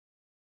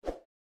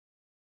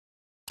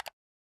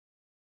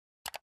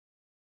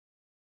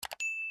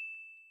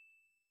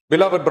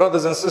Beloved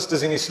brothers and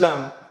sisters in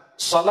Islam,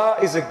 Salah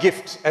is a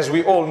gift, as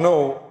we all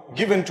know,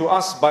 given to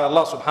us by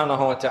Allah subhanahu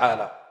wa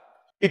ta'ala.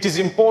 It is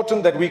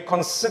important that we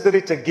consider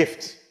it a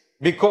gift,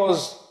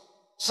 because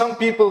some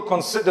people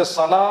consider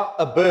Salah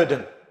a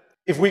burden.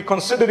 If we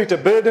consider it a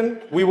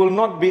burden, we will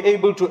not be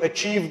able to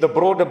achieve the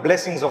broader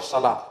blessings of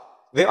Salah.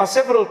 There are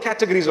several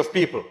categories of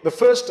people. The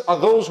first are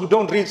those who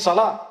don't read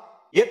Salah,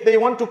 yet they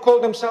want to call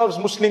themselves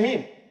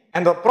Muslimin.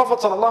 And the Prophet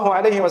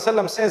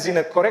ﷺ says in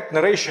a correct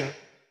narration,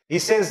 he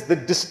says the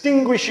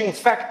distinguishing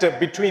factor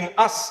between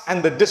us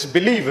and the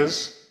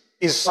disbelievers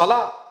is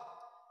Salah.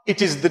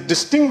 It is the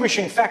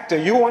distinguishing factor.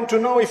 You want to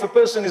know if a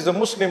person is a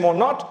Muslim or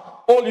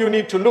not, all you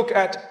need to look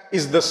at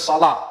is the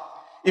Salah.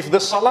 If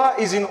the Salah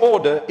is in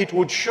order, it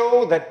would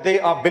show that they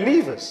are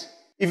believers.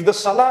 If the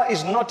Salah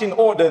is not in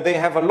order, they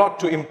have a lot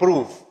to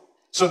improve.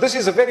 So this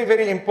is a very,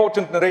 very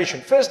important narration.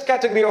 First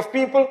category of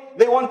people,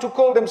 they want to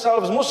call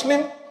themselves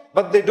Muslim,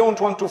 but they don't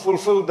want to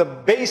fulfill the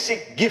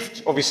basic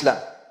gift of Islam.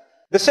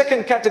 The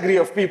second category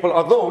of people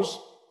are those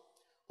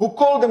who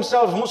call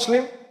themselves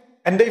Muslim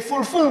and they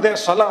fulfill their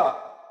Salah,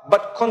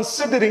 but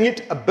considering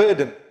it a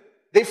burden.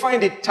 They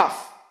find it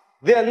tough.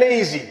 They are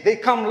lazy. They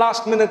come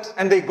last minute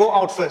and they go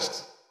out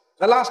first.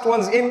 The last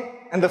one's in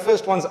and the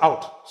first one's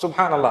out.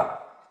 Subhanallah.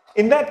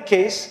 In that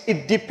case,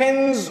 it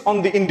depends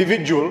on the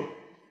individual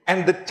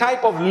and the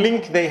type of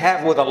link they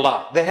have with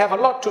Allah. They have a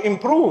lot to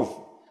improve.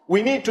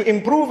 We need to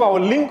improve our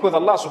link with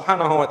Allah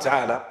subhanahu wa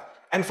ta'ala.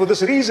 And for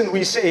this reason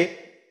we say,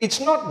 it's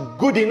not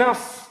good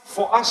enough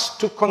for us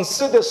to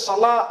consider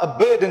Salah a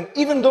burden,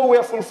 even though we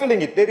are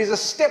fulfilling it. There is a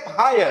step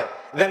higher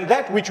than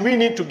that which we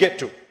need to get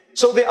to.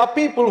 So there are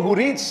people who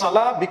read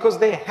Salah because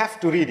they have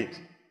to read it.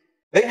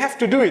 They have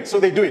to do it, so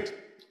they do it.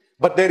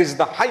 But there is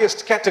the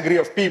highest category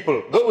of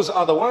people. Those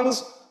are the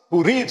ones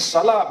who read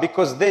Salah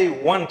because they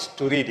want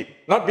to read it.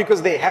 Not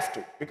because they have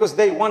to, because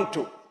they want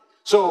to.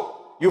 So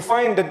you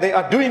find that they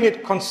are doing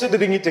it,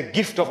 considering it a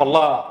gift of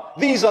Allah.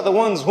 These are the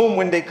ones whom,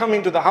 when they come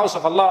into the house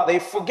of Allah, they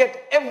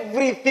forget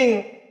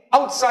everything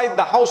outside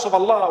the house of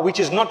Allah which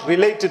is not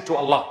related to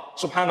Allah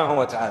subhanahu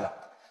wa ta'ala.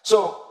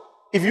 So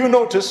if you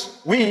notice,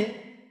 we,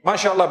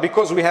 mashallah,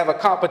 because we have a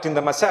carpet in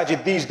the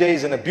masajid these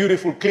days in a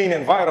beautiful clean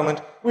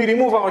environment, we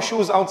remove our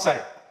shoes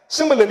outside.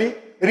 Similarly,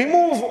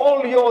 remove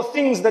all your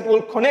things that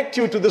will connect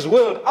you to this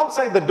world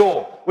outside the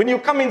door. When you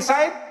come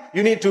inside,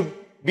 you need to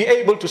be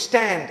able to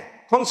stand,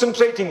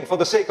 concentrating for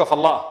the sake of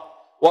Allah.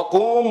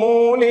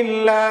 وَقُومُوا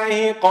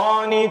لِلَّهِ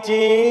قَانِتِينَ.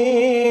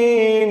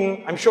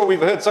 I'm sure we've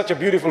heard such a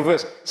beautiful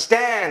verse.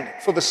 Stand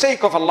for the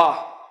sake of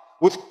Allah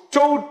with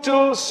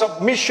total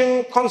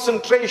submission,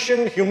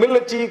 concentration,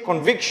 humility,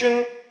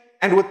 conviction,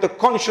 and with the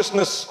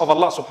consciousness of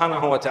Allah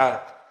subhanahu wa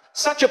ta'ala.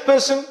 Such a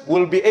person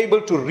will be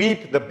able to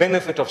reap the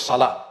benefit of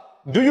Salah.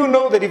 Do you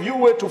know that if you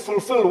were to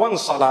fulfill one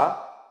Salah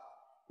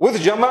with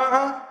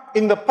Jama'ah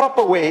in the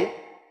proper way,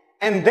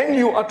 and then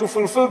you are to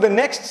fulfill the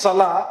next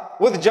Salah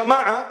with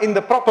Jama'ah in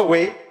the proper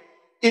way,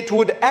 it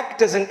would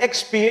act as an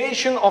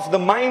expiation of the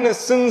minor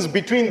sins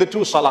between the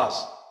two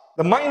Salahs.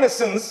 The minor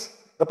sins,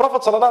 the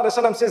Prophet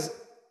ﷺ says,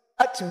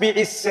 أَتْبِعِ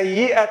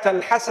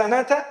السَّيِّئَةَ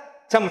الْحَسَنَةَ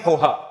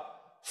تَمْحُهَا.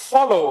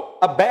 Follow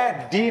a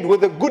bad deed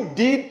with a good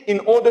deed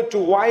in order to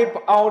wipe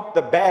out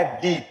the bad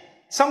deed.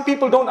 Some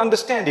people don't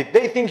understand it.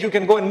 They think you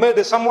can go and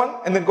murder someone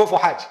and then go for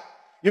Hajj.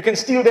 You can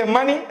steal their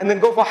money and then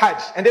go for Hajj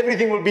and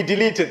everything will be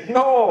deleted.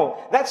 No,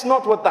 that's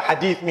not what the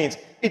hadith means.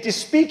 It is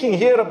speaking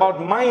here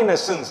about minor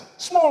sins.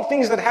 Small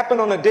things that happen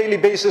on a daily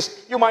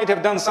basis. You might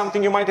have done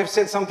something, you might have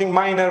said something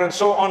minor and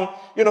so on.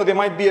 You know, there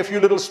might be a few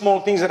little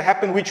small things that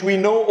happen which we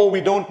know or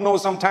we don't know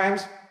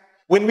sometimes.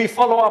 When we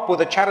follow up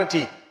with a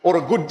charity or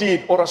a good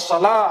deed or a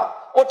salah,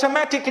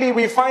 automatically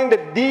we find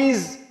that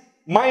these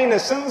minor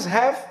sins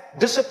have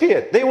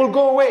disappeared. They will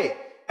go away.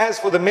 As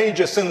for the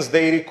major sins,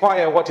 they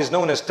require what is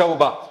known as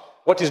tawbah,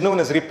 what is known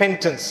as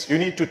repentance. You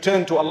need to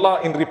turn to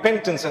Allah in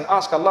repentance and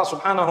ask Allah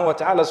subhanahu wa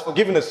ta'ala's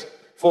forgiveness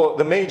for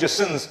the major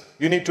sins.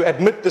 You need to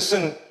admit the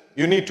sin.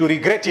 You need to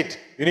regret it.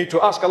 You need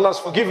to ask Allah's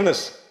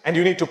forgiveness. And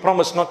you need to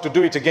promise not to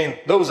do it again.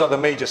 Those are the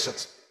major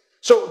sins.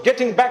 So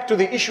getting back to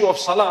the issue of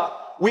Salah,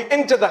 we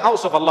enter the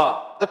house of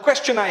Allah. The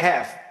question I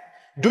have,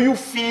 do you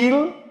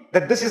feel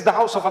that this is the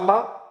house of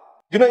Allah?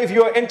 You know, if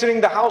you are entering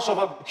the house of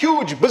a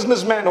huge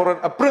businessman or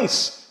a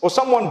prince or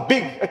someone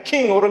big, a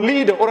king or a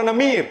leader or an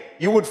amir,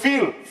 you would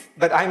feel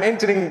that I'm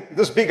entering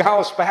this big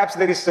house. Perhaps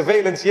there is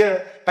surveillance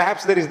here.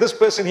 Perhaps there is this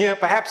person here.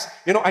 Perhaps,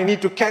 you know, I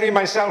need to carry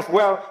myself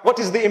well. What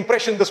is the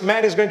impression this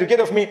man is going to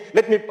get of me?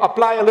 Let me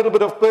apply a little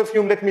bit of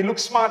perfume. Let me look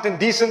smart and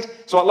decent.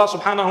 So Allah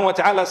subhanahu wa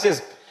ta'ala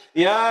says,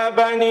 يا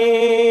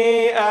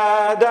بني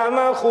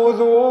آدم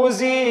خذوا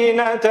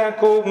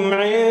زينتكم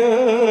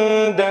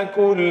عند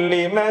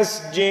كل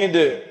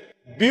مسجد.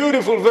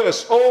 Beautiful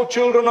verse. Oh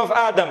children of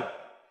Adam,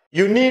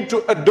 you need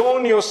to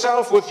adorn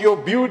yourself with your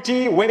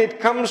beauty when it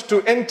comes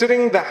to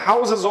entering the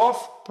houses of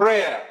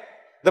prayer,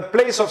 the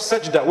place of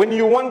sajda. When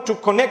you want to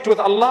connect with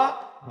Allah,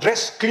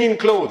 dress clean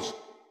clothes.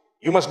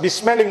 You must be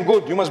smelling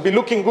good. You must be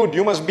looking good.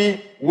 You must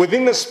be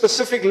within a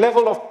specific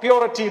level of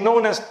purity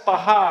known as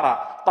tahara.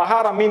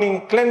 Tahara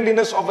meaning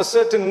cleanliness of a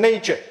certain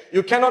nature.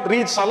 You cannot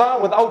read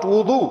salah without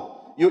wudu.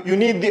 You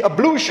need the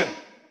ablution.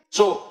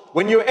 So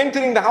when you're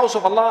entering the house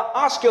of Allah,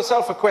 ask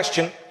yourself a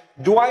question.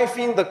 Do I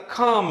feel the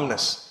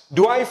calmness?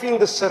 Do I feel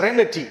the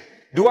serenity?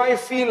 Do I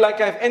feel like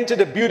I've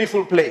entered a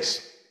beautiful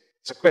place?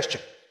 It's a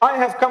question. I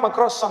have come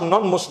across some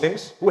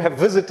non-Muslims who have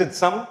visited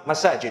some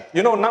masajid.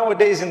 You know,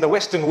 nowadays in the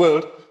Western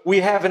world, we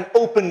have an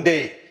open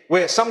day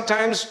where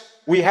sometimes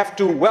we have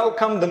to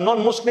welcome the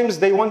non-Muslims.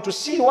 They want to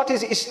see what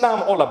is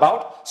Islam all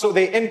about. So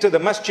they enter the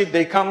masjid,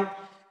 they come.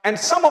 And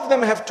some of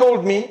them have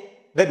told me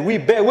that we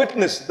bear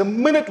witness. The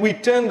minute we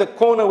turn the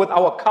corner with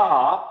our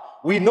car,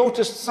 we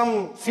noticed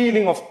some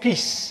feeling of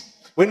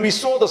peace when we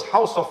saw this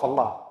house of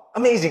Allah.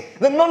 Amazing.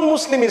 The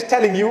non-Muslim is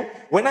telling you,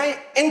 when I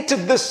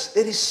entered this,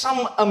 there is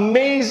some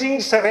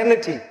amazing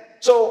serenity.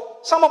 So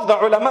some of the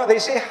ulama, they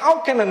say, how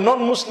can a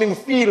non-Muslim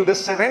feel the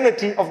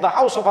serenity of the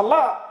house of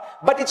Allah?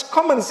 But it's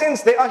common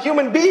sense. They are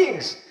human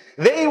beings.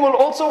 They will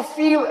also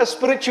feel a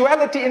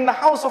spirituality in the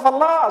house of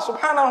Allah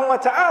subhanahu wa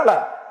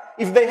ta'ala.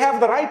 If they have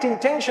the right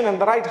intention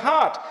and the right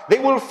heart, they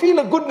will feel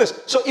a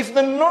goodness. So if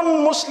the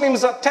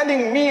non-Muslims are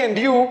telling me and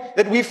you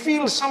that we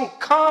feel some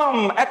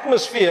calm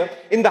atmosphere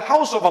in the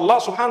house of Allah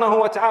subhanahu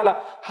wa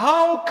ta'ala,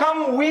 how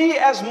come we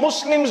as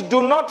Muslims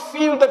do not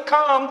feel the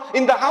calm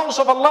in the house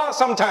of Allah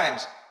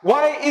sometimes?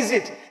 Why is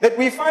it that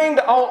we find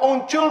our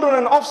own children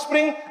and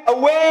offspring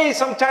away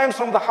sometimes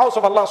from the house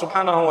of Allah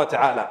subhanahu wa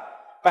ta'ala?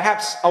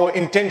 Perhaps our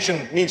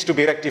intention needs to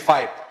be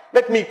rectified.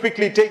 Let me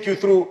quickly take you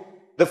through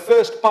the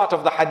first part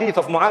of the hadith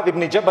of Mu'adh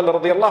ibn Jabal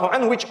radiallahu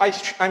anhu, which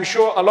I'm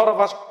sure a lot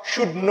of us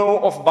should know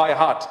of by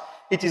heart.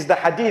 It is the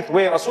hadith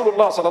where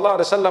Rasulullah sallallahu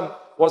alaihi wasallam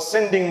was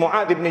sending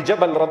Mu'adh ibn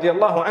Jabal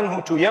radiallahu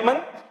anhu to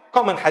Yemen.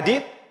 Common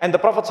hadith. And the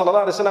Prophet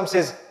sallallahu alaihi wasallam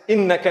says,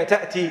 إِنَّكَ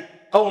تَأْتِي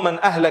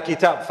قَوْمًا أَهْلَ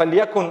كِتَابٍ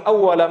فَلْيَكُنْ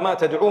أَوَّلَ مَا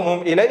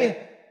تَدْعُوهُمْ إِلَيْهِ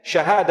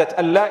شَهَادَةً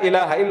أَن لَا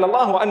إِلَهَ إِلَّا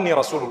اللَّهُ وَأَنِّي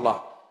رَسُولُ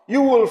اللَّهِ.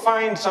 You will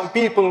find some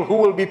people who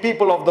will be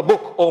people of the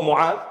book, O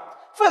Mu'adh.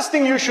 First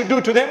thing you should do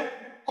to them,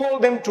 call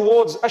them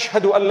towards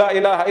Ashhadu an la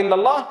ilaha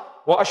illallah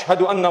wa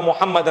ashhadu anna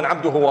Muhammadan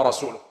abduhu wa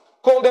rasuluh.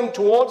 Call them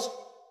towards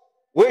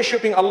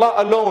worshipping Allah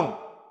alone,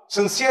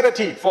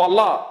 sincerity for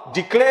Allah,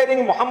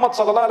 declaring Muhammad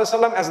sallallahu alaihi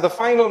wasallam as the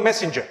final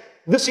messenger.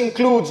 This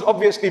includes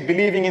obviously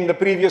believing in the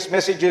previous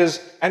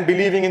messages and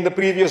believing in the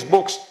previous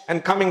books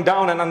and coming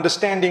down and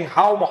understanding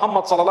how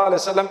Muhammad sallallahu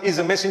alaihi wasallam is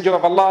a messenger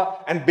of Allah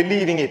and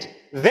believing it.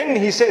 Then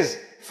he says,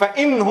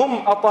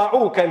 فَإِنْهُمْ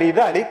أَطَاعُوكَ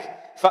لِذَلِكَ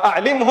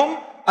فَأَعْلِمْهُمْ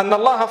أن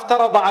الله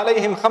افترض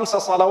عليهم 5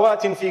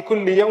 صلوات في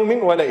كل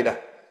يوم وليلة.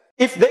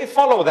 If they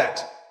follow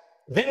that,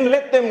 then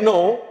let them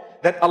know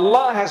that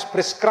Allah has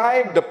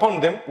prescribed upon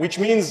them, which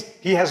means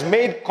He has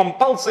made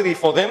compulsory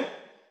for them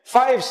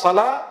 5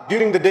 salah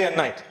during the day and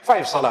night.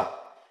 5 salah.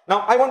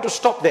 Now I want to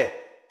stop there,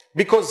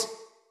 because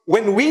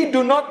when we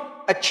do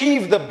not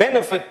achieve the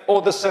benefit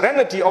or the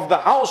serenity of the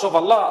house of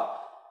Allah,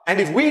 and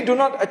if we do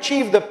not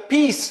achieve the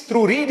peace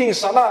through reading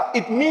salah,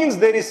 it means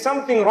there is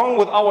something wrong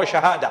with our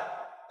shahada.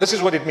 This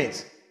is what it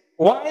means.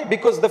 Why?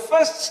 Because the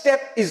first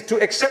step is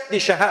to accept the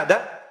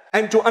shahada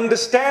and to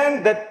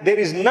understand that there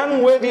is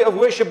none worthy of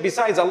worship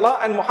besides Allah,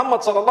 and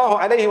Muhammad sallallahu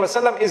alayhi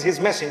wasallam is His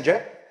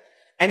messenger.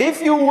 And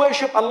if you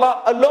worship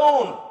Allah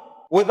alone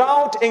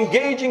without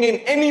engaging in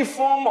any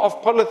form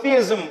of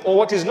polytheism or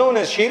what is known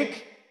as shirk,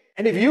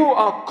 and if you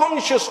are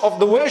conscious of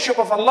the worship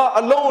of Allah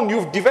alone,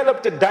 you've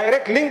developed a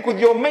direct link with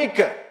your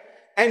maker,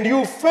 and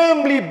you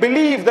firmly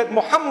believe that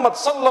Muhammad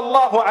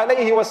sallallahu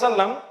alayhi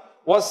wasallam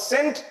was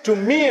sent to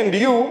me and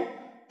you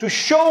to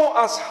show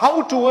us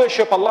how to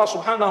worship Allah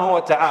subhanahu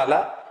wa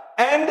ta'ala,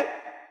 and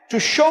to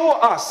show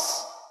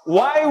us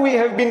why we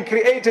have been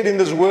created in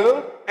this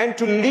world, and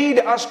to lead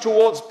us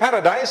towards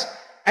paradise,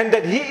 and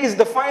that He is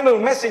the final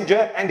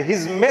messenger and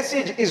His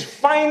message is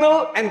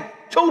final and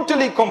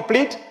totally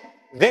complete,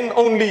 then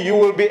only you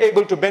will be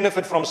able to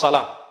benefit from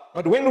salah.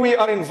 But when we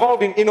are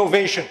involved in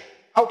innovation,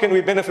 how can we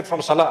benefit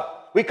from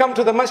salah? We come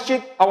to the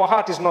masjid, our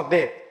heart is not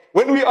there.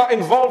 When we are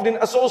involved in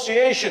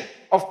association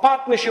of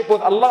partnership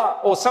with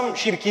Allah, or some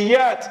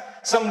shirkiyat,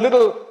 some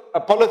little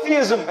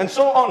polytheism and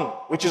so on,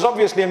 which is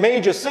obviously a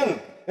major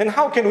sin, then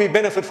how can we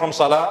benefit from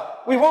salah?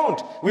 We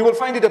won't. We will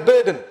find it a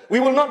burden.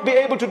 We will not be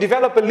able to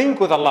develop a link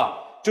with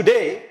Allah.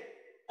 Today,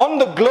 on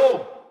the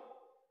globe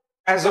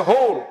as a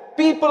whole,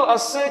 people are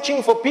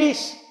searching for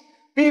peace.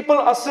 People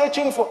are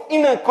searching for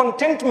inner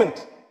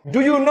contentment. Do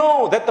you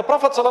know that the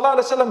Prophet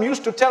ﷺ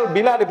used to tell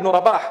Bilal ibn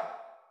Rabah,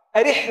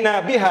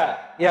 Arihna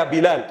biha ya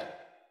Bilal.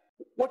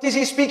 What is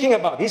he speaking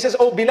about? He says,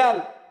 oh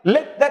Bilal,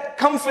 let that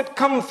comfort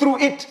come through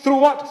it. Through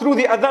what? Through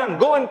the adhan.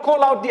 Go and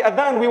call out the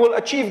adhan. We will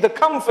achieve the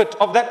comfort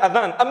of that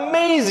adhan.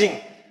 Amazing.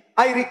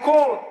 I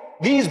recall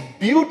these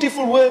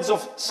beautiful words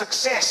of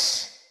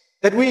success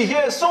that we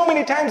hear so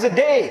many times a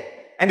day.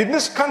 And in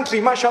this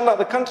country, mashallah,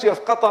 the country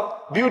of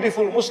Qatar,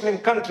 beautiful Muslim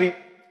country,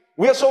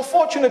 we are so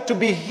fortunate to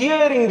be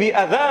hearing the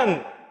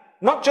adhan,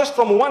 not just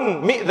from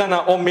one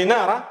mi'dhana or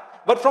minara,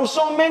 but from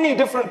so many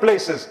different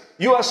places.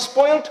 You are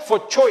spoilt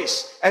for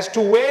choice as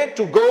to where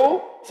to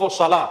go for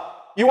salah.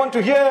 You want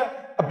to hear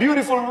a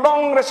beautiful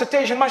long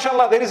recitation,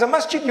 mashallah, there is a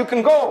masjid, you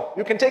can go.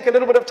 You can take a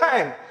little bit of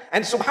time.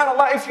 And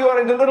subhanallah, if you are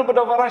in a little bit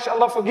of a rush,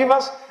 Allah forgive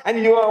us, and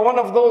you are one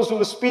of those who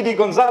are speedy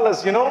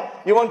Gonzales, you know,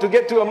 you want to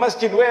get to a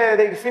masjid where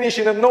they finish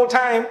in no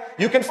time,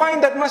 you can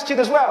find that masjid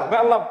as well. May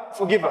Allah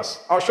forgive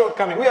us, our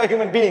shortcoming. We are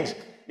human beings.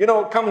 You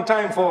know, come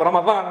time for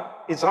Ramadan,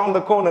 it's around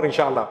the corner,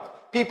 inshallah.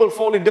 People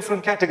fall in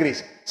different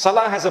categories.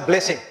 Salah has a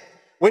blessing.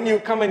 When you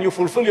come and you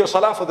fulfill your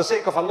salah for the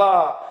sake of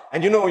Allah,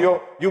 and you know,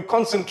 you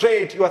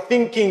concentrate, you are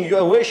thinking, you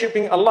are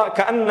worshipping Allah,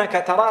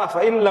 كَأَنَّكَ تَرَاهُ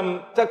فَإِن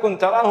لَمْ تَكُنْ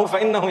تَرَاهُ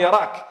فَإِنَّهُ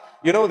يَرَاكَ.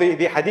 You know, the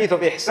hadith of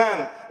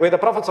Ihsan, where the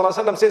Prophet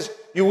ﷺ says,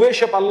 you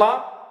worship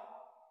Allah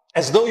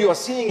as though you are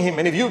seeing Him.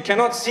 And if you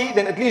cannot see,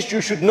 then at least you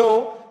should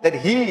know that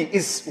He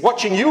is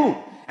watching you.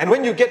 And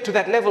when you get to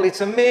that level,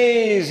 it's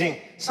amazing.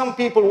 Some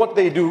people, what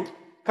they do,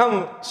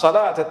 come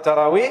Salat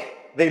al-Taraweeh,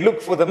 they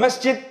look for the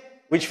masjid,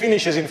 which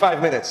finishes in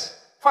 5 minutes.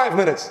 5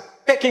 minutes,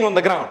 pecking on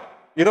the ground.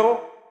 You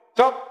know,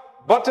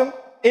 top, bottom,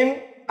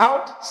 in,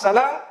 out,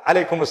 salam,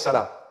 alaykum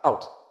as-salam,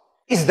 out.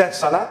 Is that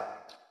salah?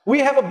 We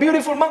have a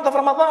beautiful month of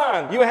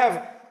Ramadan. You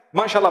have,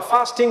 mashallah,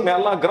 fasting. May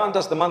Allah grant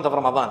us the month of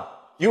Ramadan.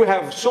 You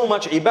have so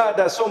much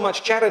ibadah, so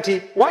much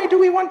charity. Why do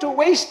we want to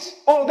waste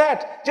all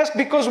that just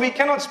because we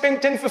cannot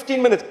spend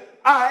 10-15 minutes?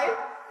 I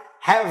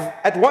have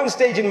at one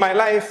stage in my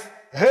life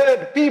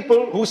heard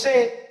people who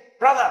say,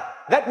 brother,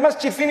 that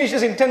masjid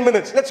finishes in 10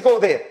 minutes. Let's go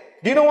there.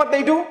 Do you know what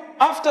they do?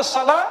 After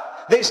salah,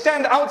 they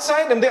stand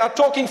outside and they are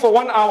talking for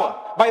 1 hour.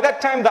 By that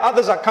time, the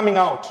others are coming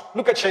out.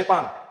 Look at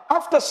shaitan.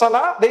 After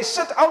salah, they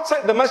sit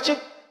outside the masjid.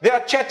 They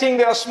are chatting,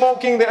 they are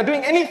smoking, they are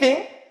doing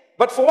anything.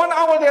 But for 1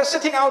 hour, they are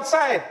sitting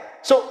outside.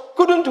 So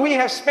couldn't we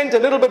have spent a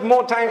little bit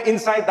more time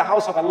inside the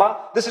house of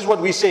Allah? This is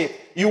what we say.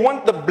 You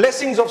want the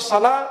blessings of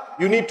salah,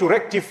 you need to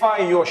rectify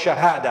your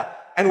shahada.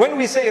 And when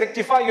we say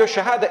rectify your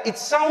shahada, it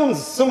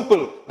sounds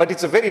simple, but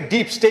it's a very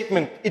deep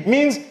statement. It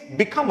means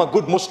become a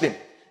good Muslim.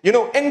 You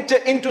know, enter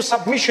into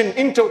submission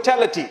in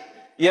totality.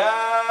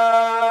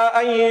 يا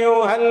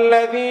أيها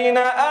الذين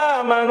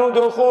آمنوا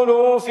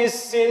ادخلوا في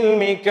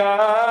السلم كافة.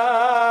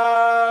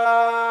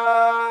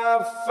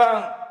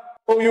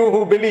 O you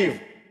who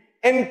believe,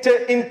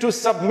 enter into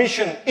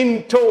submission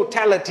in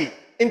totality,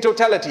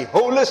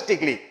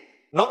 holistically.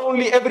 Not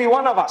only every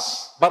one of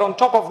us, but on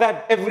top of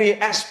that, every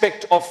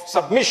aspect of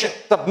submission,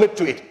 submit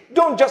to it.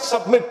 Don't just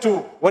submit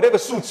to whatever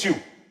suits you.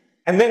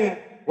 And then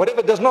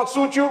whatever does not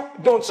suit you,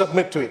 don't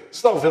submit to it.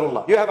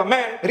 Astaghfirullah. You have a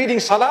man reading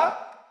salah,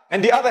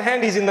 and the other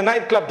hand is in the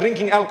nightclub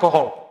drinking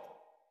alcohol.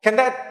 Can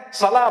that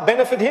salah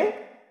benefit him?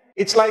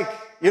 It's like,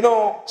 you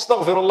know,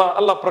 astaghfirullah,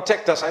 Allah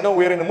protect us. I know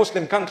we're in a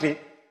Muslim country,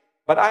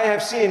 but I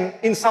have seen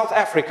in South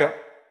Africa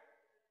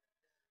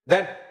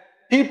that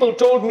people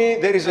told me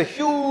there is a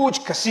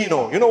huge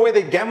casino. You know where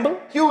they gamble?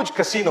 Huge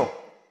casino.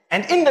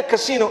 And in the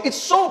casino, it's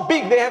so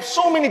big, they have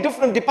so many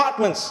different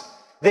departments.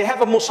 They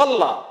have a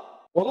musalla.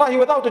 Wallahi,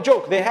 without a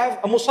joke, they have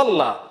a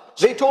musalla.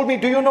 They told me,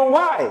 do you know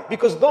why?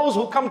 Because those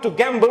who come to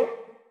gamble,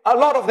 a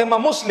lot of them are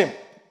Muslim.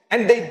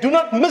 And they do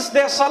not miss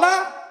their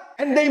salah.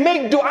 And they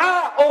make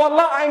dua, oh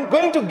Allah, I'm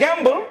going to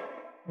gamble.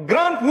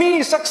 Grant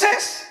me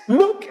success.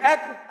 Look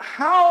at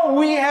how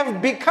we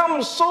have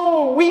become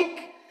so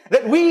weak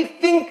that we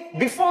think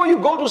before you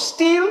go to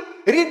steal,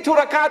 read 2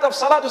 rakat of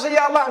salah to say,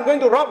 Ya Allah, I'm going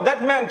to rob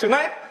that man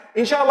tonight.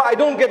 Inshallah, I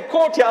don't get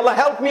caught. Ya Allah,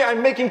 help me,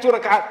 I'm making 2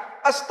 rakat.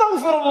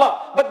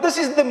 Astaghfirullah. But this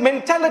is the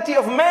mentality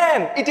of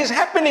man. It is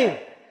happening.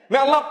 May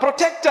Allah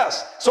protect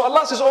us. So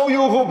Allah says, oh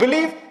you who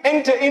believe,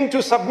 enter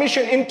into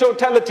submission in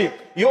totality.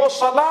 Your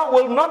salah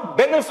will not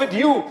benefit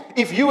you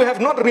if you have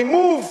not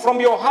removed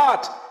from your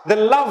heart the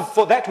love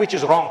for that which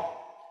is wrong.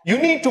 You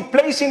need to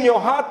place in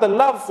your heart the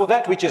love for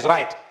that which is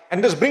right.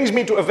 And this brings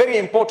me to a very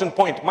important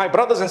point. My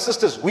brothers and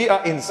sisters, we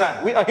are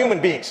insan. We are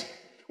human beings.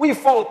 We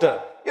falter.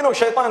 You know,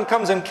 shaitan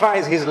comes and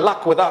tries his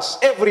luck with us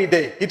every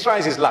day. He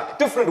tries his luck,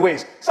 different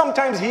ways.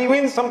 Sometimes he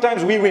wins,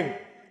 sometimes we win.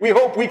 We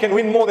hope we can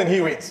win more than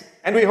he wins.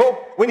 And we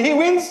hope when he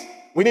wins,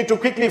 we need to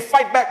quickly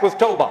fight back with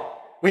tawbah.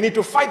 We need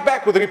to fight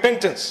back with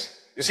repentance.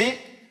 You see?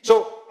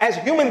 So as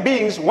human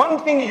beings, one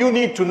thing you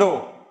need to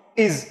know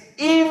is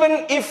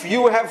even if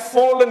you have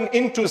fallen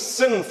into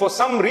sin for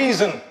some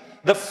reason,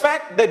 the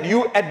fact that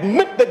you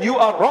admit that you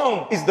are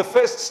wrong is the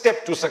first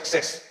step to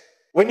success.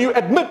 When you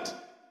admit,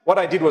 what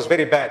I did was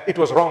very bad, it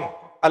was wrong.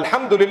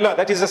 Alhamdulillah,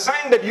 that is a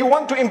sign that you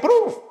want to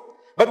improve.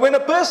 But when a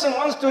person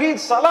wants to read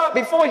salah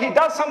before he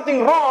does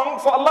something wrong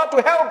for Allah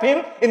to help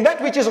him in that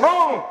which is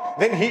wrong,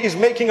 then he is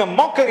making a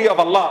mockery of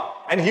Allah,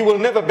 and he will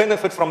never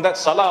benefit from that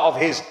salah of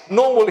his,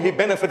 nor will he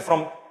benefit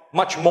from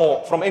much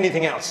more, from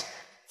anything else.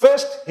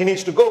 First, he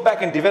needs to go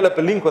back and develop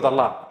a link with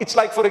Allah. It's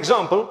like, for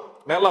example,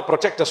 may Allah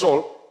protect us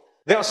all,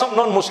 there are some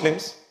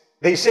non-Muslims,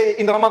 they say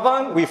in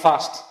Ramadan we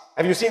fast.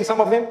 Have you seen some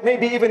of them?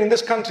 Maybe even in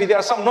this country there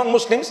are some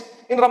non-Muslims,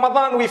 in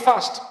Ramadan we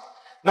fast.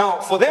 Now,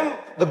 for them,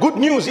 the good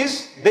news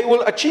is they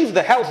will achieve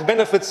the health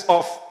benefits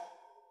of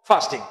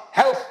fasting.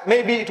 Health,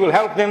 maybe it will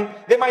help them.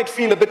 They might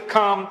feel a bit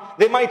calm.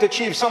 They might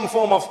achieve some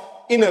form of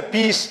inner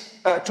peace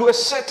to a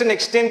certain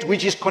extent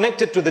which is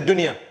connected to the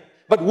dunya.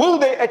 But will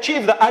they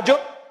achieve the ajr?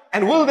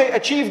 And will they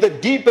achieve the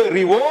deeper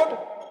reward?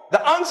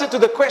 The answer to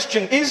the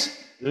question is,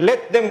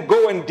 let them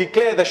go and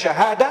declare the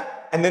Shahada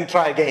and then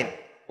try again.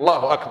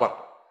 Allahu Akbar.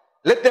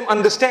 Let them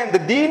understand the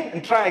deen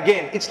and try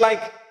again. It's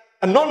like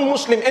a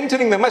non-Muslim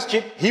entering the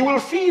masjid, he will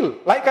feel,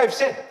 like I've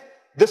said,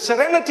 the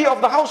serenity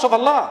of the house of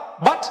Allah.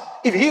 But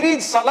if he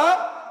reads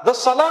Salah, the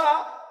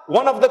Salah,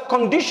 one of the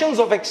conditions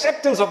of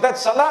acceptance of that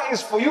Salah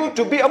is for you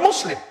to be a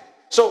Muslim.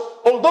 So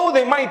although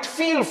they might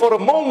feel for a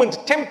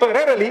moment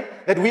temporarily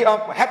that we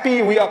are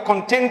happy, we are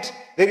content,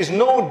 there is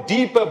no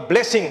deeper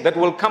blessing that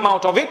will come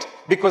out of it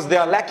because they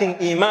are lacking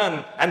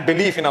iman and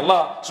belief in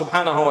Allah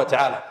subhanahu wa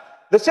ta'ala.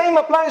 The same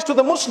applies to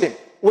the Muslim.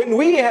 When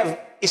we have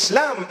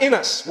Islam in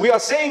us, we are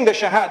saying the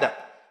Shahada.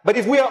 But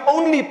if we are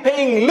only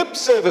paying lip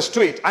service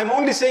to it, I'm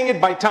only saying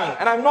it by tongue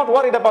and I'm not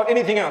worried about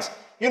anything else.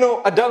 You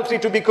know, adultery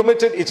to be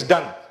committed, it's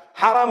done.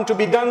 Haram to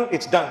be done,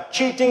 it's done.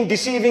 Cheating,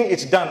 deceiving,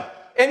 it's done.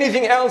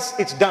 Anything else,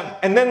 it's done.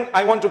 And then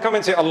I want to come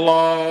and say,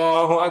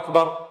 Allahu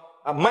Akbar.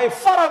 My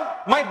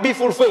farad might be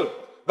fulfilled.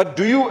 But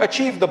do you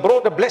achieve the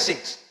broader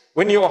blessings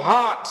when your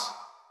heart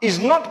is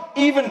not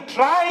even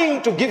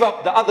trying to give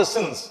up the other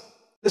sins?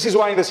 This is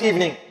why this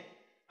evening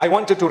I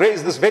wanted to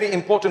raise this very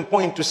important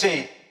point to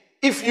say,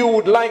 if you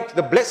would like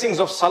the blessings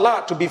of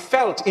Salah to be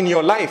felt in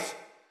your life,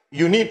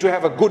 you need to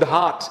have a good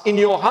heart. In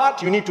your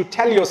heart, you need to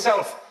tell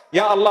yourself,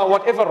 Ya Allah,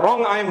 whatever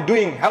wrong I am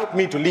doing, help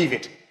me to leave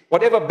it.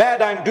 Whatever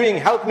bad I'm doing,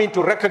 help me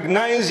to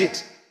recognize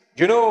it.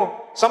 You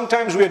know,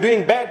 sometimes we are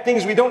doing bad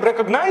things, we don't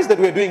recognize that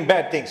we're doing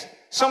bad things.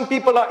 Some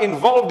people are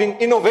involved in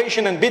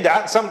innovation and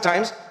bid'ah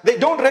sometimes. They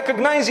don't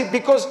recognize it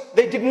because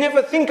they did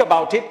never think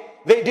about it.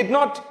 They did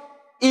not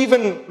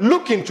even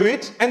look into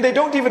it and they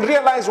don't even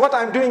realize what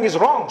I'm doing is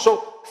wrong.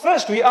 So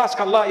first we ask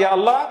Allah, Ya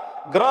Allah,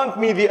 grant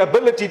me the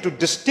ability to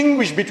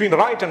distinguish between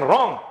right and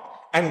wrong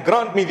and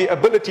grant me the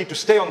ability to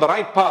stay on the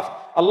right path.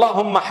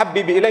 Allahumma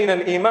habbib ilayna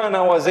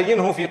al-imana wa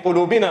zayyinhu fi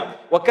qulubina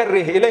wa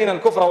karrih ilayna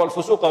al-kufra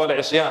wal-fusuqa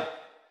wal-isyan.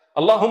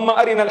 Allahumma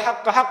arina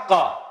al-haqqa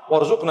haqqa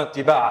warzuqna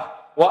ittiba'ah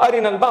wa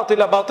arina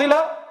al-batila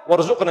batila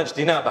warzuqna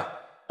ijtinabah.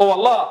 Oh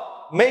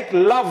Allah, make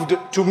loved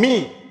to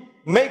me,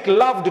 make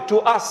loved to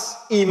us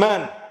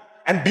iman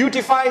and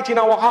beautify it in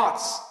our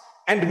hearts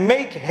and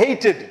make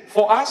hated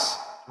for us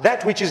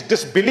that which is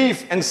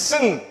disbelief and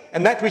sin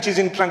and that which is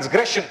in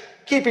transgression.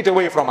 Keep it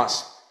away from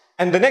us.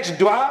 And the next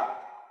dua,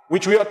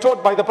 which we are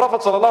taught by the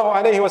Prophet sallallahu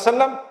alaihi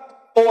wasallam,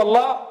 oh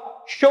Allah,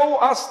 show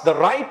us the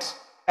right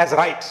as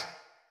right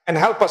and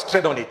help us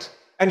tread on it.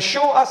 And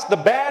show us the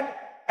bad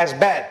as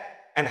bad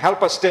and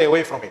help us stay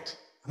away from it.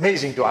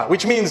 Amazing dua,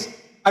 which means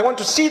I want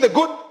to see the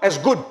good as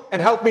good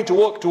and help me to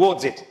work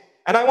towards it.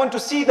 And I want to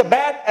see the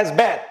bad as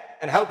bad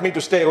and help me to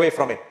stay away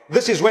from it.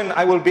 This is when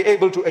I will be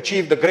able to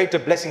achieve the greater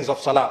blessings of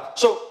Salah.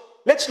 So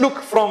let's look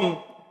from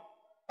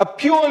a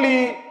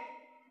purely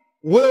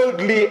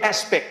worldly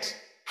aspect.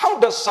 How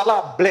does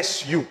Salah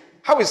bless you?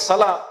 How is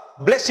Salah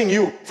blessing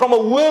you from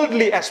a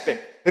worldly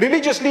aspect?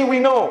 Religiously we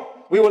know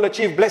we will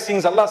achieve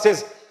blessings. Allah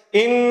says,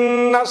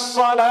 Inna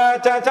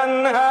as-salata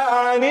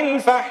tanha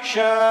 'anil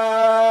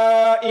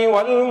fahsha'i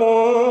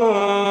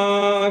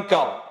wal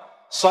munkar.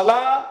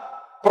 Salah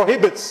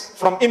prohibits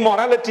from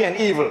immorality and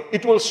evil.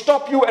 It will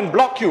stop you and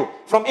block you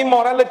from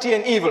immorality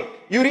and evil.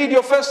 You read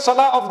your first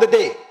Salah of the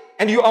day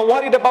and you are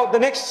worried about the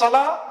next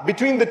Salah,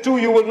 between the two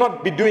you will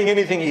not be doing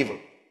anything evil.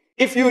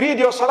 If you read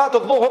your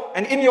Salatul Dhuhr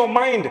and in your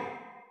mind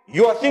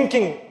you are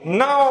thinking,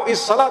 now is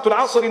Salatul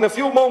Asr in a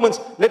few moments,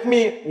 let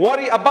me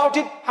worry about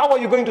it, how are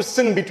you going to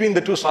sin between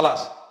the two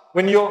Salahs?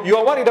 When you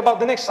are worried about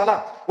the next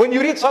Salah. When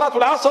you read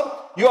Salatul Asr,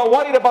 you are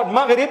worried about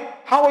Maghrib,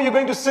 how are you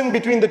going to sin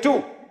between the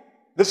two?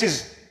 This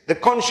is the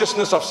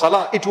consciousness of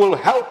Salah. It will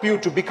help you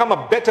to become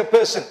a better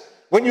person.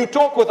 When you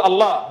talk with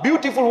Allah,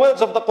 beautiful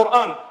words of the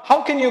Quran,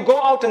 how can you go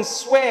out and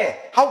swear?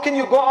 How can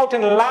you go out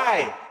and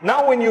lie?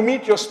 Now when you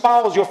meet your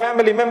spouse, your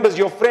family members,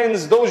 your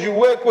friends, those you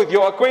work with,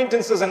 your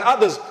acquaintances and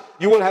others,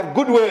 you will have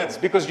good words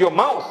because your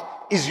mouth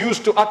is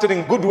used to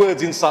uttering good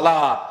words in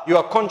Salah. You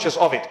are conscious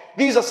of it.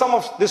 These are some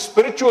of the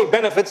spiritual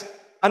benefits.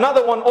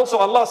 Another one also,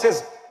 Allah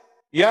says,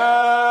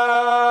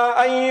 Ya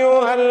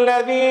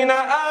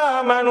ayyuhalladhina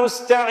amanu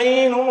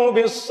ista'inu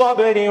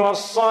bis-sabri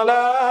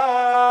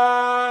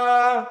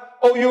was-salah.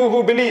 O you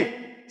who believe,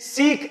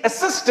 seek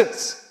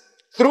assistance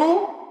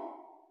through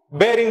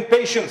bearing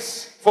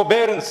patience,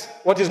 forbearance,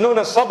 what is known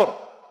as sabr,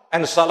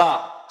 and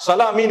salah.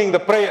 Salah meaning the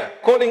prayer,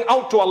 calling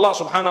out to Allah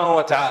subhanahu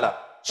wa ta'ala.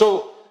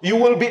 So you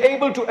will be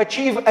able to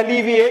achieve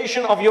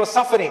alleviation of your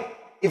suffering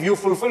if you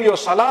fulfill your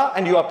salah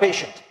and you are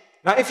patient.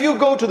 Now if you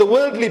go to the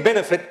worldly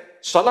benefit,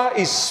 salah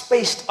is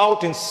spaced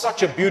out in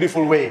such a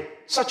beautiful way.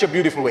 Such a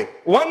beautiful way.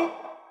 One,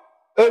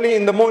 early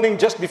in the morning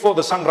just before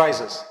the sun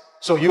rises.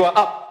 So you are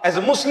up. As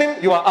a Muslim,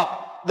 you are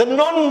up. The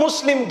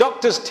non-Muslim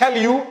doctors tell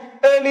you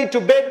early to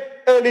bed,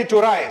 early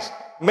to rise.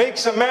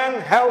 Makes a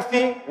man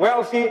healthy,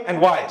 wealthy and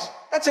wise.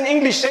 That's an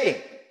English saying.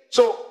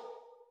 So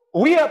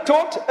we are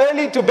taught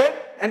early to bed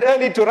and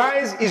early to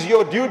rise is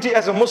your duty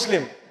as a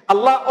Muslim.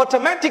 Allah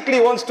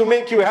automatically wants to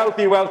make you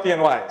healthy, wealthy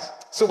and wise.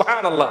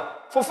 Subhanallah.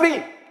 For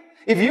free.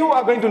 If you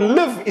are going to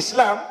live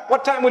Islam,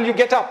 what time will you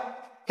get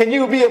up? Can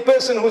you be a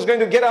person who's going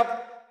to get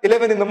up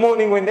 11 in the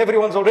morning when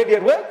everyone's already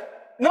at work?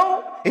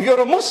 No. If you're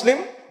a Muslim,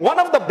 one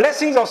of the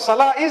blessings of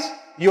Salah is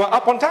you are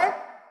up on time.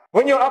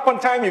 When you're up on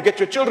time, you get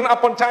your children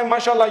up on time,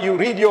 mashallah, you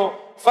read your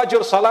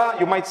Fajr Salah,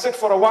 you might sit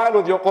for a while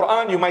with your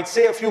Quran, you might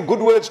say a few good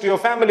words to your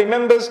family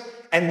members,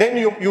 and then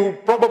you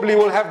probably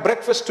will have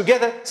breakfast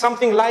together,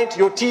 something light,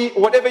 your tea,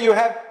 whatever you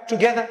have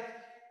together.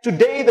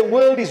 Today the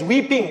world is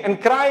weeping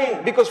and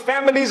crying because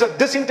families are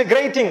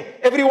disintegrating.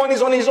 Everyone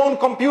is on his own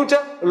computer,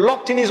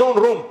 locked in his own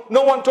room.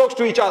 No one talks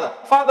to each other.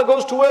 Father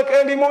goes to work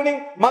early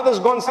morning, mother's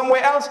gone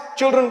somewhere else,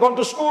 children gone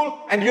to school,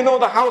 and you know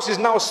the house is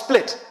now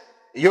split.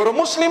 You're a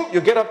Muslim, you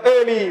get up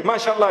early,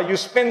 mashallah, you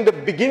spend the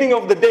beginning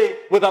of the day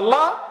with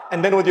Allah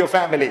and then with your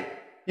family.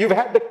 You've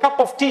had the cup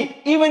of tea,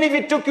 even if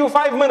it took you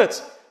 5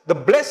 minutes. The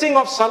blessing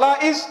of Salah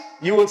is,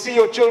 you will see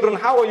your children,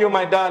 how are you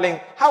my darling?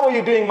 How are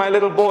you doing my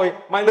little boy,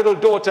 my little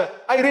daughter?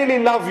 I really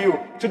love you.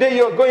 Today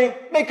you're going,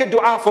 make a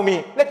dua for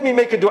me. Let me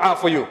make a dua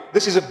for you.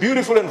 This is a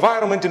beautiful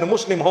environment in a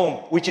Muslim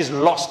home, which is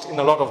lost in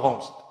a lot of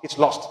homes. It's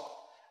lost.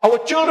 Our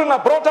children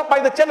are brought up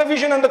by the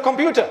television and the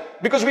computer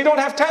because we don't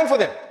have time for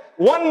them.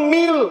 One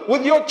meal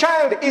with your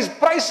child is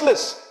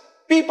priceless.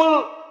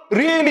 People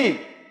really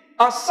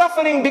are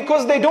suffering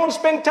because they don't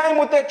spend time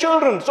with their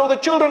children. So the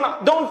children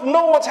don't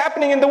know what's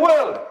happening in the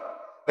world.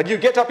 But you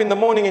get up in the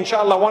morning,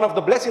 inshallah, one of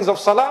the blessings of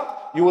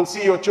Salah, you will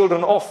see your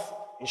children off.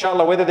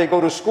 Inshallah, whether they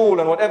go to school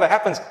and whatever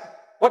happens.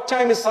 What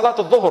time is Salat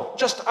al-Dhuhr?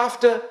 Just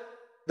after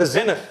the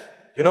zenith,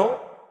 you know?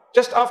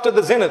 Just after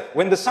the zenith.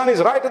 When the sun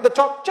is right at the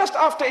top, just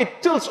after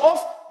it tilts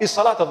off is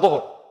Salat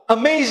al-Dhuhr.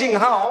 Amazing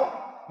how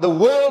the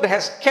world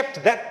has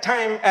kept that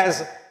time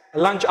as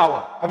lunch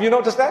hour. Have you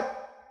noticed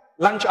that?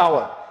 Lunch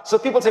hour. So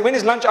people say, when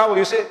is lunch hour?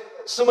 You say,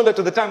 similar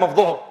to the time of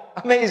Dhuhr.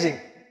 Amazing.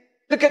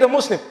 Look at a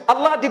Muslim.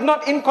 Allah did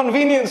not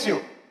inconvenience you.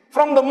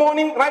 From the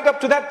morning right up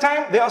to that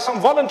time, there are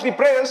some voluntary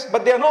prayers,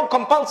 but there are no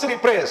compulsory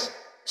prayers.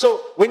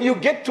 So when you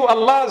get to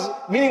Allah's,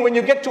 meaning when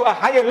you get to a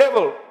higher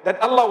level that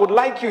Allah would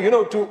like you, you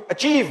know, to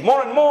achieve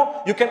more and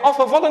more, you can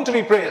offer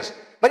voluntary prayers.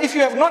 But if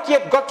you have not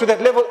yet got to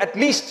that level, at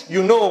least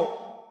you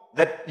know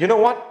that, you know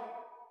what?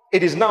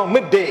 It is now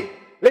midday.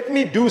 Let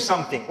me do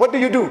something. What do?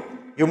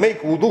 You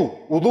make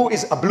wudu. Wudu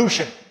is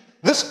ablution.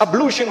 This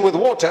ablution with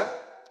water,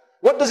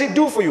 what does it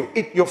do for you?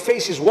 Your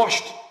face is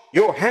washed.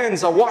 Your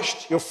hands are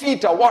washed. Your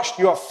feet are washed.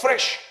 You are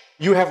fresh.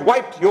 You have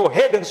wiped your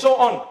head and so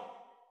on.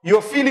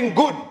 You're feeling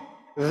good.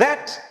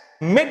 That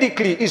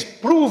medically is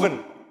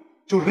proven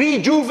to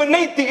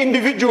rejuvenate the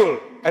individual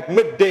at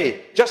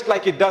midday, just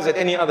like it does at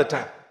any other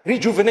time.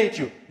 Rejuvenate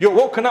you. You're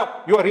woken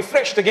up. You are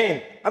refreshed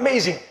again.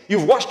 Amazing.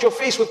 You've washed your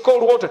face with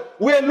cold water.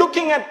 We're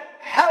looking at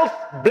health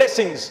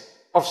blessings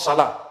of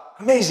Salah.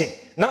 Amazing.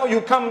 Now you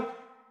come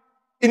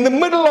in the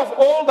middle of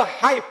all the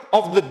hype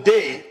of the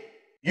day,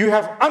 you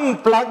have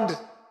unplugged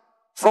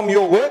from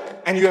your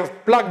work and you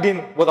have plugged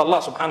in with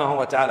Allah subhanahu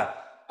wa ta'ala.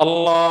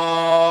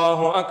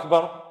 Allahu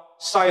Akbar.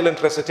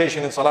 Silent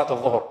recitation in Salat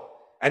al-Dhuhr.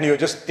 And you're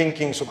just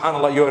thinking,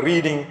 subhanallah, you're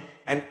reading,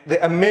 and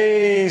the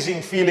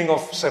amazing feeling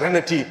of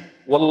serenity.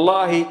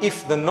 Wallahi,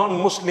 if the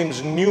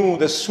non-Muslims knew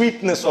the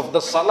sweetness of the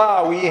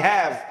Salah we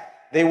have,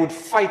 they would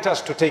fight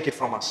us to take it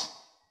from us.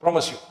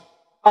 Promise you.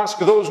 Ask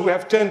those who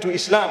have turned to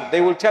Islam.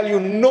 They will tell you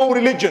no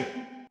religion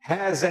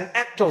has an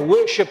act of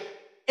worship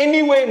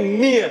anywhere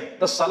near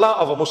the Salah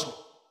of a Muslim.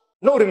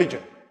 No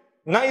religion.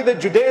 Neither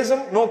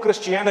Judaism nor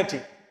Christianity.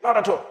 Not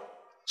at all.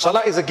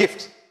 Salah is a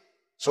gift.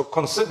 So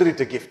consider it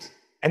a gift.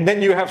 And then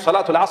you have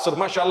Salatul Asr,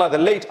 mashallah, the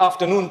late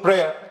afternoon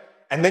prayer.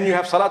 And then you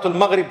have Salatul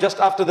Maghrib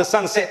just after the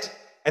sunset.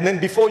 And then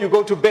before you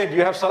go to bed,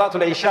 you have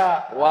Salatul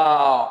Isha.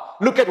 Wow.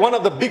 Look at one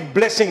of the big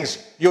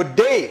blessings. Your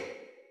day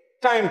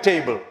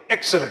timetable.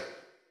 Excellent.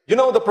 You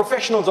know the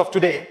professionals of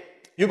today.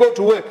 You go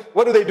to work.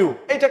 What do?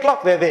 8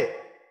 o'clock, they're there.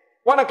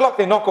 1 o'clock,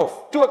 they knock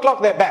off. 2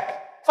 o'clock, they're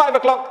back. 5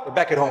 o'clock, they're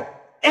back at home.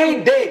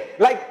 Every day,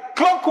 like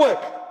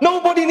clockwork.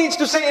 Nobody needs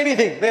to say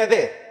anything. They're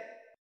there.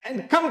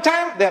 And come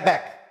time, they're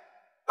back.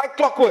 Like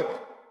clockwork.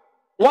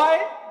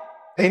 Why?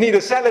 They need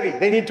a salary.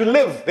 They need to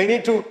live. They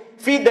need to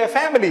feed their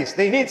families.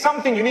 They need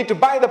something. You need to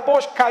buy the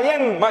Porsche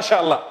Cayenne,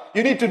 mashallah.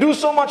 You need to do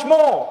so much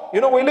more.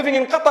 You know, we're living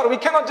in Qatar. We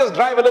cannot just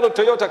drive a little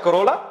Toyota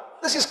Corolla.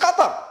 This is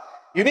Qatar.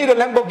 You need a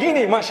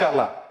Lamborghini,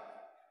 mashallah.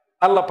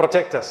 Allah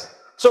protect us.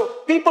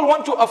 So people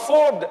want to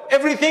afford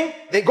everything.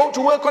 They go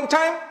to work on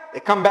time. They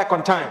come back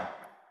on time.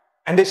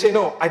 And they say,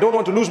 no, I don't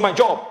want to lose my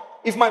job.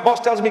 If my boss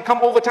tells me come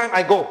overtime,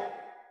 I go.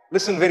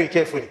 Listen very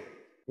carefully.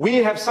 We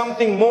have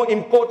something more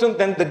important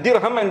than the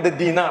dirham and the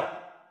dinar.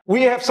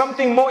 We have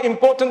something more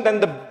important than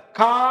the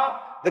car,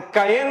 the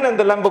Cayenne and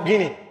the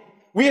Lamborghini.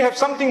 We have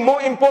something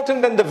more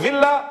important than the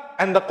villa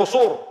and the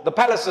qusur, the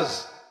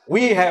palaces.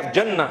 We have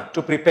Jannah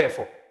to prepare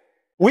for.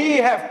 We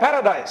have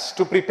paradise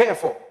to prepare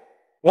for.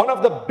 One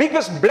of the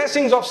biggest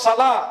blessings of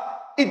Salah,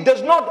 it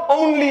does not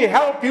only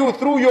help you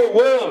through your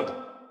world,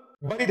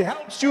 but it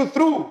helps you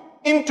through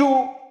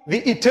into the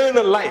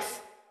eternal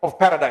life of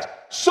paradise.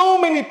 So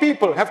many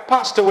people have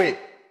passed away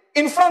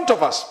in front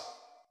of us.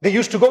 They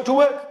used to go to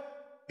work.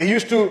 They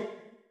used to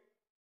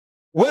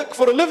work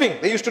for a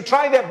living. They used to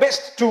try their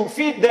best to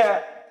feed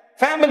their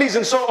families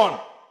and so on.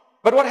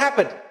 But what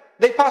happened?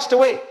 they passed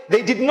away.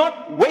 They did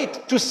not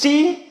wait to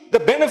see the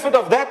benefit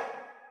of that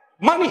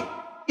money.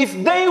 If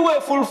they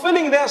were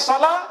fulfilling their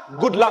salah,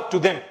 good luck to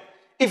them.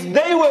 If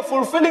they were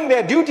fulfilling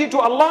their duty to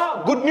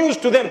Allah, good news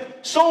to them.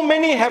 So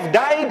many have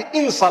died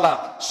in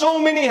salah. So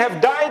many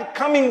have died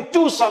coming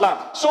to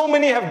salah. So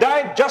many have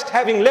died just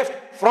having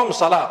left from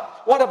salah.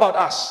 What about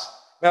us?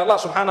 May Allah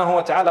subhanahu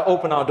wa ta'ala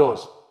open our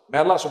doors. May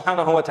Allah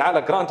subhanahu wa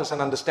ta'ala grant us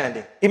an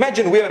understanding.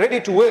 Imagine we are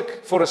ready to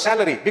work for a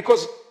salary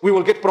because we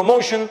will get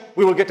promotion,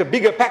 we will get a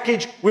bigger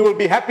package, we will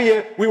be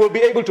happier, we will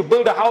be able to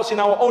build a house in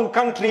our own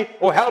country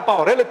or help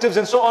our relatives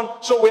and so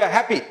on. So we are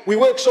happy. We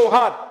work so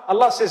hard.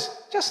 Allah says,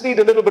 just read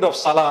a little bit of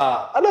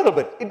salah. A little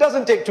bit. It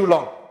doesn't take too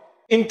long.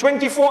 In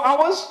 24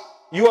 hours,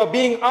 you are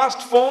being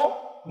asked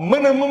for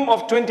minimum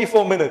of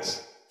 24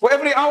 minutes. For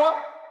every hour,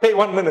 pay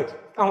 1 minute.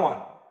 Come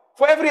on.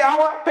 For every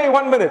hour, pay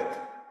 1 minute.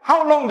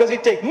 How long does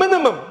it take?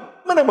 Minimum.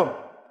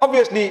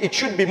 Obviously, it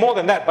should be more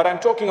than that, but I'm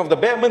talking of the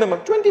bare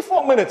minimum,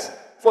 24 minutes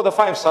for the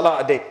 5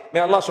 salah a day.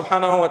 May Allah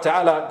subhanahu wa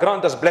ta'ala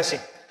grant us blessing.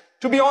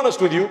 To be honest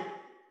with you,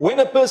 when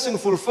a person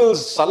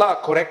fulfills salah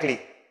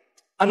correctly,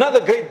 another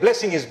great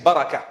blessing is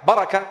barakah.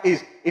 Barakah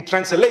is, it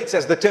translates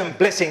as the term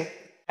blessing.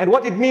 And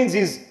what it means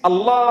is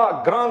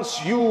Allah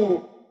grants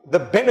you the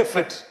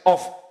benefit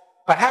of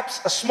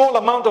perhaps a small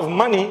amount of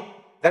money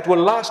that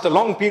will last a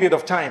long period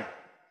of time.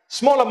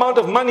 Small amount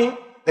of money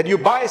that you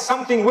buy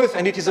something with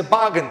and it is a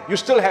bargain. You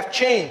still have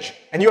change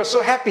and you are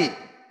so happy.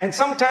 And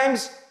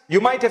sometimes you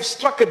might have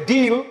struck a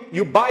deal.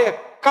 You buy a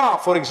car,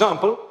 for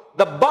example,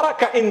 the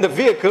barakah in the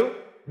vehicle,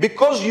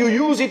 because you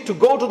use it to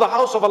go to the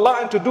house of Allah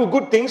and to do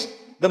good things,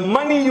 the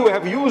money you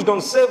have used on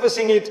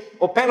servicing it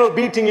or panel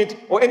beating it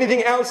or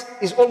anything else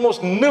is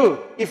almost nil,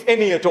 if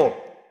any at all.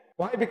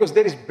 Why? Because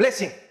there is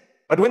blessing.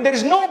 But when there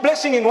is no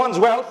blessing in one's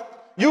wealth,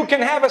 you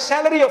can have a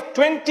salary of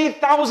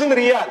 20,000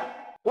 riyal.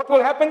 What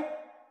will happen?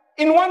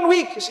 In 1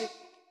 week, you say,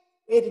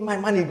 where did my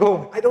money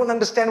go? I don't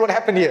understand what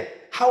happened here.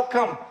 How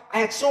come? I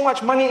had so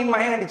much money in my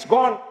hand, it's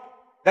gone.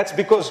 That's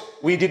because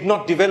we did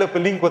not develop a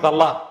link with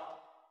Allah.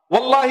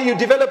 Wallahi, you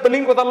develop a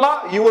link with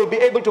Allah, you will be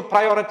able to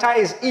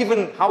prioritize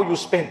even how you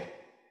spend.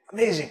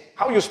 Amazing,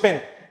 how you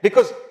spend.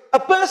 Because a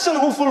person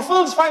who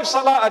fulfills 5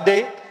 salah a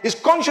day is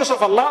conscious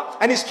of Allah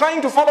and is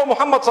trying to follow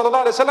Muhammad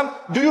sallallahu alaihi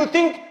wasallam. Do you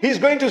think he's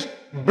going to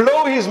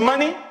blow his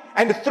money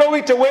and throw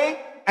it away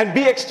and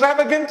be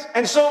extravagant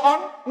and so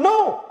on?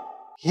 No.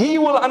 He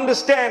will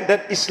understand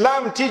that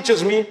Islam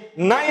teaches me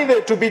neither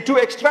to be too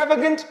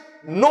extravagant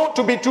nor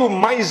to be too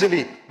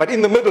miserly, but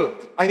in the middle.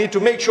 I need to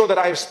make sure that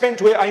I have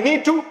spent where I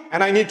need to,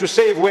 and I need to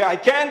save where I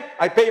can.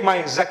 I pay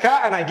my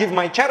zakah and I give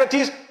my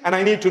charities, and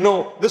I need to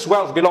know this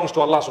wealth belongs to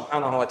Allah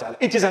subhanahu wa ta'ala.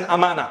 It is an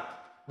amana,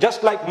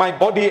 just like my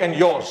body and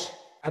yours.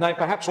 And I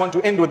perhaps want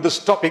to end with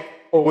this topic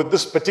or with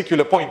this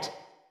particular point.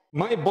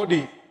 My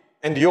body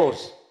and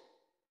yours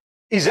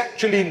is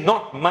actually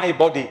not my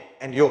body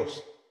and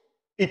yours.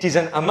 It is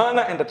an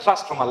amana and a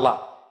trust from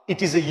Allah.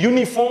 It is a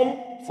uniform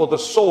for the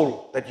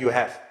soul that you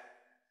have.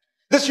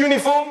 This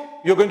uniform,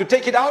 you're going to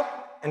take it out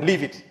and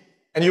leave it.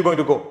 And you're going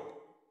to go.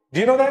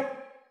 Do you know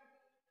that?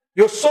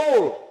 Your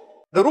soul,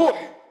 the ruh,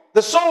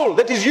 the soul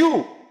that is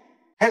you,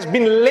 has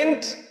been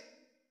lent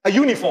a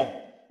uniform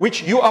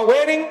which you are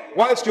wearing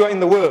whilst you are in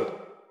the world.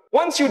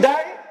 Once you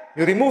die,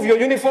 you remove your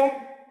uniform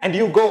and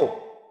you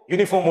go.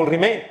 Uniform will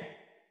remain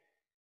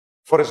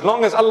for as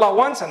long as Allah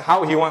wants and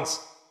how He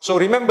wants. So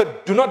remember,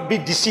 do not be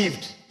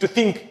deceived to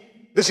think,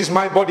 this is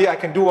my body, I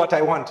can do what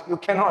I want. You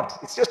cannot.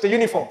 It's just a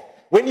uniform.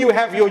 When you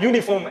have your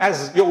uniform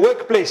as your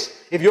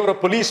workplace, if you're a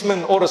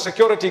policeman or a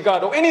security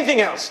guard or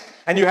anything else,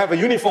 and you have a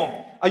uniform,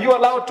 are you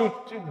allowed to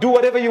do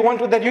whatever you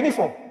want with that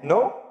uniform?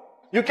 No.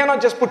 You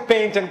cannot just put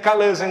paint and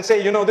colors and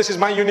say, you know, this is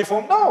my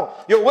uniform. No.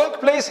 Your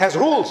workplace has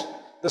rules.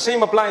 The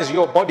same applies to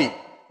your body.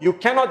 You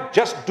cannot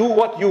just do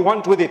what you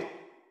want with it.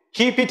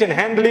 Keep it and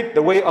handle it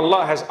the way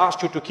Allah has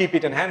asked you to keep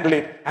it and handle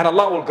it. And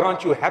Allah will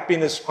grant you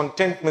happiness,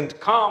 contentment,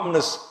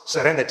 calmness,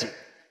 serenity.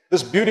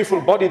 This beautiful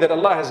body that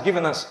Allah has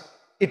given us,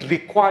 it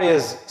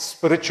requires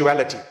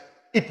spirituality.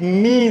 It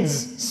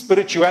needs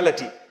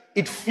spirituality.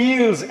 It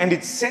feels and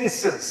it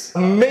senses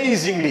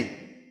amazingly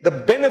the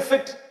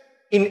benefit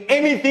in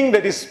anything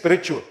that is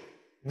spiritual.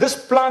 This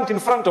plant in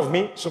front of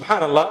me,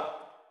 subhanallah,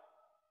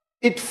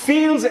 it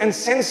feels and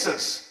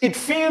senses. It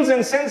feels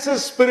and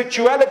senses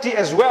spirituality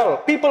as well.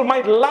 People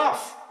might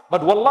laugh,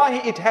 but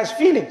wallahi, it has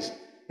feelings.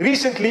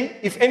 Recently,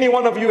 if any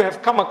one of you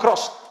have come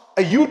across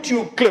a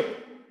YouTube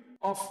clip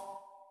of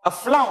a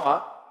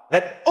flower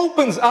that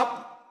opens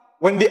up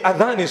when the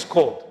adhan is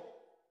called,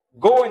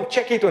 go and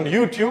check it on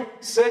YouTube,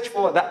 search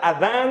for the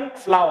adhan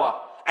flower,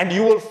 and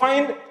you will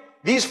find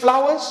these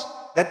flowers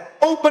that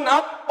open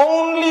up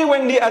only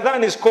when the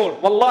adhan is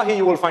called. Wallahi,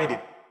 you will find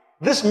it.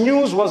 This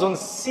news was on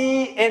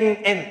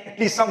CNN. At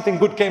least something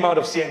good came out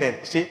of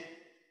CNN, see?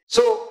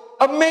 So,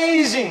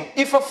 amazing.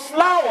 If a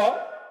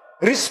flower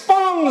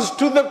responds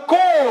to the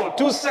call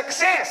to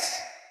success,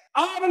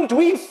 aren't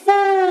we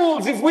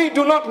fools if we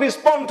do not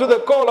respond to the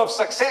call of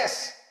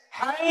success?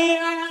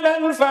 Hayya ala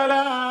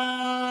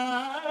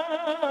al-falah.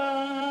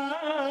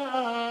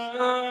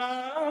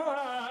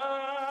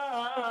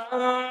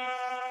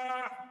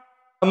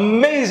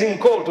 Amazing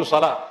call to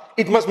salah.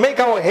 It must make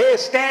our hair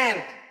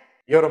stand.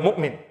 You're a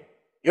mu'min.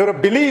 You're a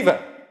believer.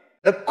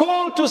 The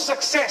call to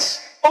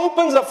success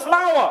opens a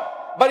flower,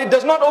 but it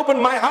does not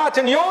open my heart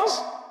and yours.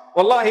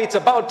 Wallahi, it's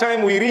about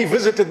time we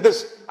revisited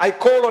this. I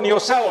call on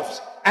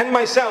yourselves and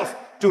myself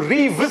to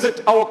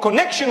revisit our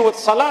connection with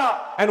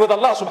salah and with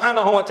Allah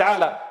subhanahu wa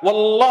ta'ala.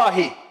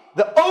 Wallahi,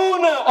 the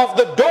owner of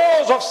the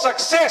doors of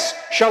success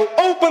shall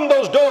open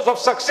those doors of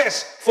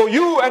success for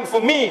you and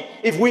for me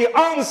if we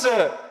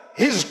answer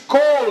his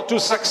call to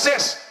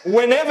success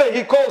whenever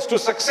he calls to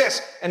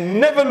success, and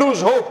never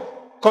lose hope.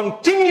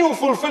 Continue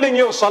fulfilling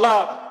your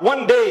salah.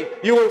 One day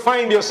you will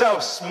find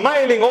yourself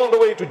smiling all the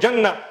way to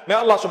Jannah. May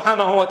Allah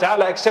subhanahu wa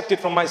ta'ala accept it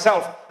from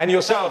myself and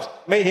yourselves.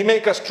 May he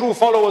make us true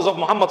followers of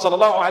Muhammad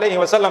sallallahu alayhi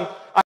wa sallam.